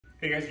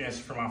Hey guys,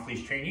 Jesse from Off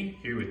Leash Training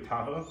here with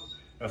Tahoe,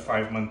 a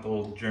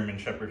 5-month-old German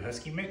Shepherd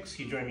Husky mix.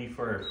 He joined me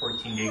for our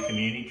 14-day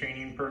community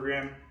training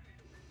program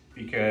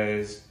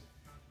because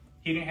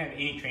he didn't have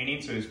any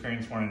training, so his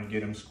parents wanted to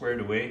get him squared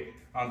away.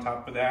 On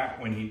top of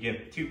that, when he'd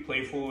get too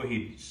playful,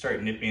 he'd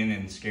start nipping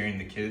and scaring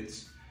the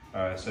kids.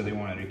 So they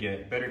wanted to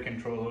get better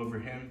control over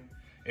him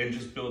and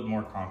just build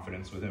more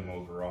confidence with him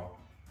overall.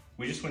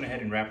 We just went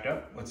ahead and wrapped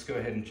up. Let's go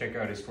ahead and check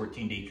out his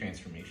 14-day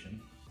transformation.